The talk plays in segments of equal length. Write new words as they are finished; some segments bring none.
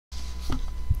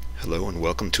Hello and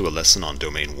welcome to a lesson on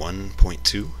Domain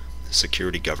 1.2,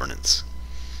 Security Governance.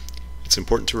 It's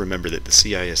important to remember that the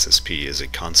Cissp is a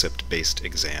concept-based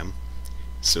exam,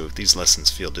 so if these lessons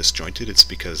feel disjointed, it's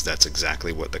because that's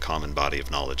exactly what the common body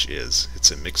of knowledge is. It's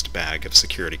a mixed bag of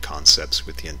security concepts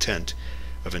with the intent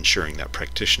of ensuring that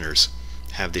practitioners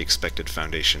have the expected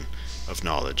foundation of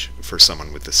knowledge for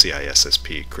someone with the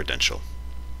Cissp credential.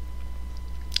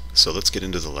 So let's get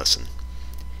into the lesson.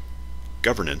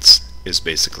 Governance is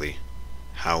basically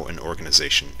how an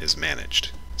organization is managed.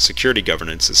 Security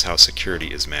governance is how security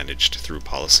is managed through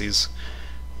policies,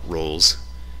 roles,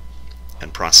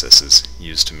 and processes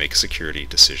used to make security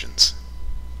decisions.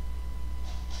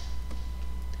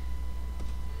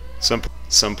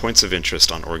 Some points of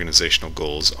interest on organizational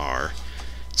goals are: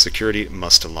 security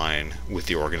must align with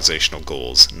the organizational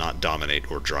goals, not dominate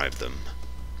or drive them.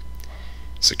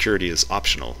 Security is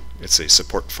optional, it's a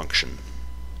support function.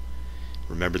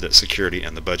 Remember that security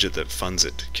and the budget that funds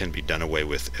it can be done away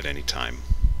with at any time.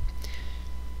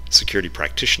 Security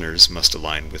practitioners must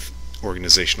align with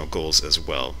organizational goals as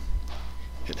well.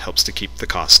 It helps to keep the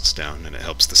costs down, and it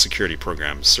helps the security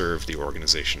program serve the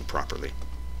organization properly.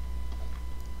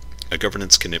 A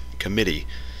governance committee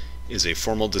is a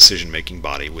formal decision-making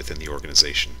body within the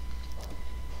organization.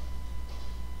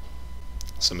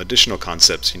 Some additional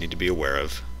concepts you need to be aware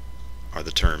of are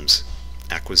the terms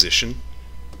acquisition,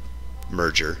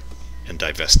 merger, and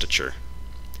divestiture.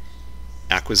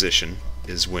 Acquisition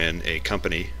is when a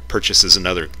company purchases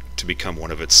another to become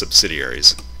one of its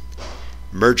subsidiaries.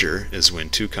 Merger is when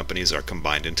two companies are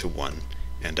combined into one,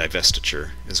 and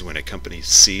divestiture is when a company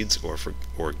cedes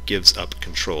or gives up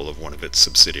control of one of its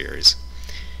subsidiaries.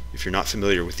 If you're not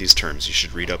familiar with these terms, you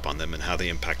should read up on them and how they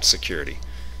impact security.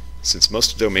 Since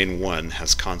most of Domain 1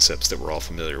 has concepts that we're all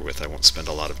familiar with, I won't spend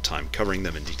a lot of time covering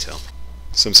them in detail.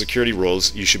 Some security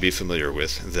roles you should be familiar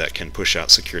with that can push out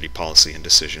security policy and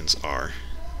decisions are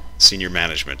senior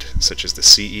management, such as the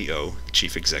CEO,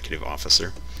 Chief Executive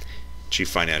Officer, Chief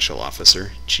Financial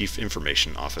Officer, Chief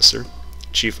Information Officer,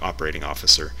 Chief Operating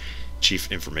Officer, Chief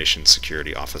Information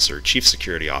Security Officer, Chief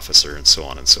Security Officer, and so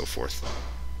on and so forth.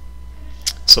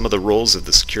 Some of the roles of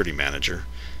the security manager,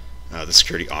 the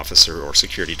security officer or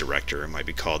security director, might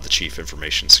be called the Chief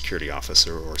Information Security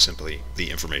Officer or simply the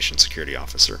Information Security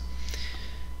Officer.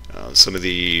 Some of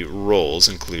the roles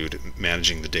include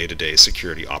managing the day-to-day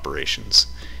security operations,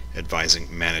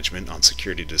 advising management on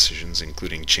security decisions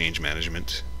including change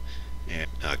management and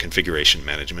configuration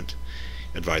management,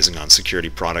 advising on security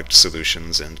product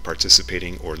solutions, and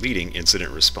participating or leading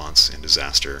incident response and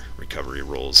disaster recovery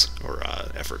roles or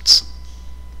efforts.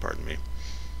 Pardon me.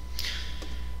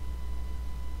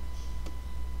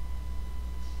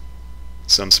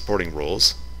 Some supporting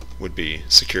roles would be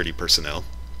security personnel.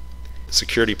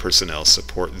 Security personnel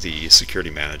support the security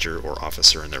manager or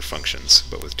officer in their functions,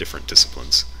 but with different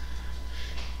disciplines.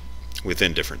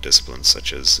 Within different disciplines,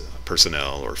 such as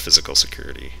personnel or physical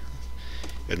security.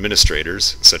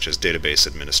 Administrators, such as database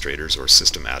administrators or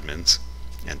system admins,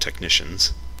 and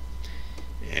technicians,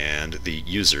 and the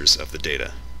users of the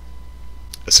data.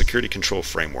 A security control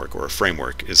framework or a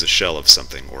framework is a shell of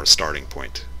something or a starting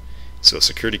point. So a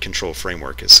security control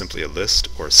framework is simply a list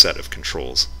or a set of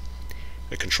controls.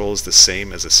 A control is the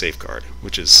same as a safeguard,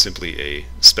 which is simply a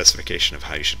specification of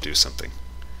how you should do something.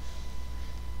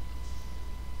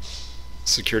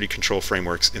 Security control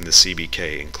frameworks in the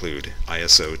CBK include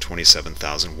ISO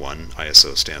 27001.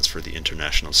 ISO stands for the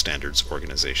International Standards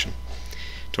Organization.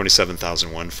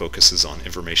 27001 focuses on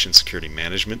information security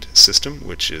management system,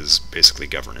 which is basically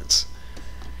governance.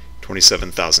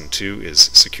 27002 is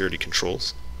security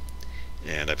controls.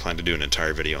 And I plan to do an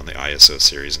entire video on the ISO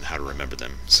series and how to remember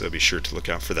them, so be sure to look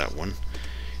out for that one.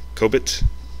 COBIT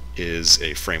is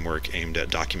a framework aimed at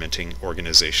documenting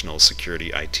organizational security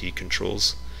IT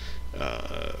controls,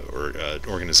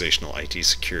 organizational IT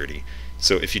security.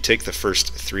 So if you take the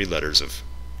first three letters of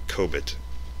COBIT,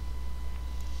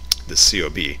 the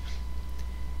COB,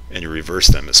 and you reverse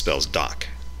them, it spells DOC,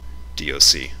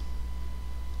 D-O-C.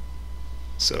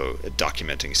 So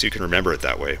documenting, so you can remember it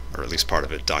that way, or at least part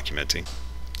of it, documenting.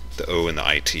 The O in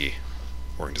the IT,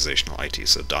 organizational IT,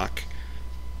 so DOC,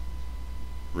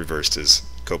 reversed is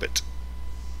COBIT.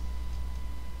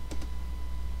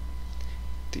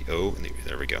 The O, and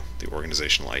there we go, the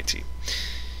organizational IT.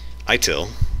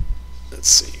 ITIL, let's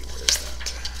see, where's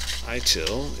that?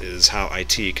 ITIL is how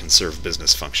IT can serve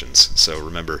business functions. So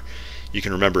remember, you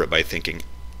can remember it by thinking,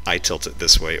 I tilt it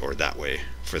this way or that way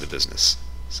for the business.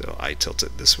 So I tilt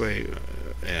it this way,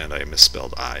 and I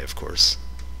misspelled I, of course,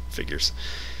 figures.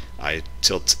 I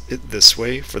tilt it this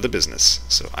way for the business,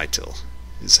 so ITIL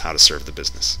is how to serve the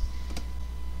business.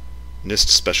 NIST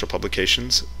special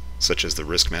publications such as the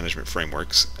risk management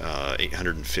frameworks,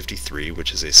 853,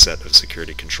 which is a set of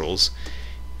security controls,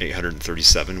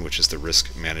 837, which is the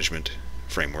risk management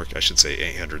framework, I should say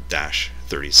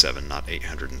 800-37, not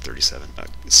 837.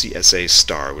 CSA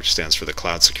STAR, which stands for the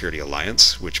Cloud Security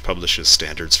Alliance, which publishes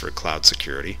standards for cloud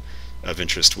security. Of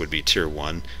interest would be Tier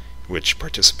 1, which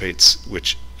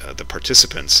the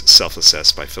participants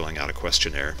self-assess by filling out a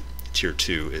questionnaire. Tier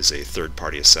 2 is a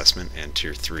third-party assessment, and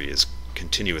Tier 3 is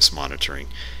continuous monitoring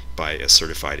by a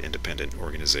certified independent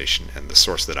organization, and the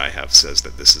source that I have says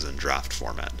that this is in draft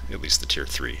format. At least the Tier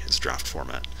 3 is draft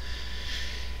format.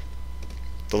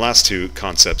 The last two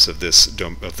concepts of this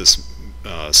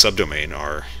subdomain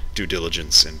are due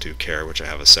diligence and due care, which I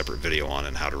have a separate video on,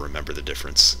 and how to remember the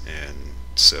difference, and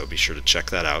so be sure to check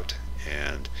that out.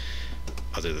 And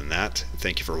other than that,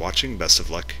 thank you for watching, best of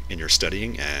luck in your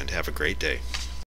studying, and have a great day.